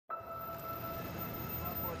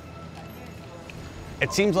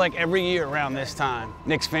It seems like every year around this time,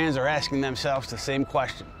 Knicks fans are asking themselves the same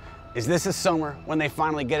question. Is this a summer when they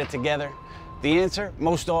finally get it together? The answer,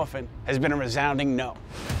 most often, has been a resounding no.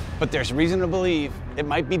 But there's reason to believe it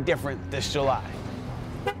might be different this July.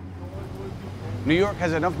 New York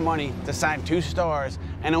has enough money to sign 2 stars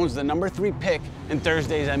and owns the number 3 pick in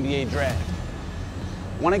Thursday's NBA draft.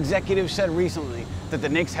 One executive said recently that the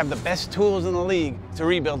Knicks have the best tools in the league to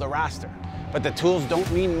rebuild a roster. But the tools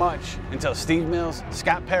don't mean much until Steve Mills,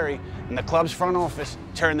 Scott Perry, and the club's front office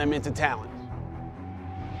turn them into talent.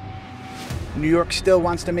 New York still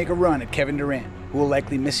wants to make a run at Kevin Durant, who will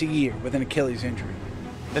likely miss a year with an Achilles injury.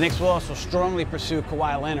 The Knicks will also strongly pursue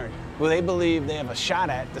Kawhi Leonard, who they believe they have a shot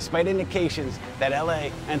at despite indications that LA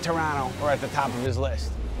and Toronto are at the top of his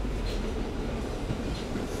list.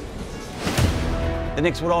 The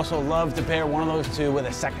Knicks would also love to pair one of those two with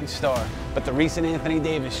a second star, but the recent Anthony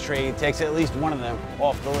Davis trade takes at least one of them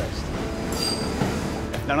off the list.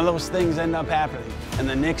 If none of those things end up happening and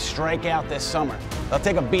the Knicks strike out this summer, they'll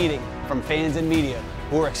take a beating from fans and media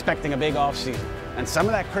who are expecting a big offseason, and some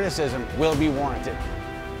of that criticism will be warranted.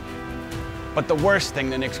 But the worst thing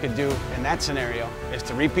the Knicks could do in that scenario is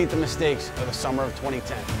to repeat the mistakes of the summer of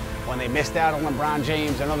 2010, when they missed out on LeBron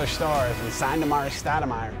James and other stars and signed Amari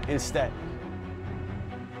Stoudemire instead.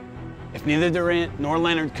 If neither Durant nor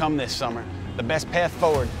Leonard come this summer, the best path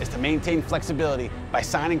forward is to maintain flexibility by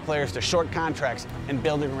signing players to short contracts and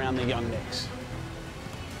building around the young Knicks.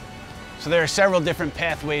 So there are several different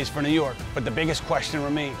pathways for New York, but the biggest question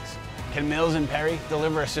remains. Can Mills and Perry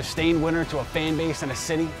deliver a sustained winner to a fan base in a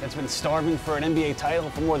city that's been starving for an NBA title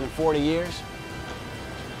for more than 40 years?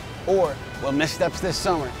 Or will missteps this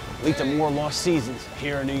summer lead to more lost seasons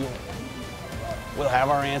here in New York? We'll have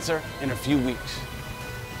our answer in a few weeks.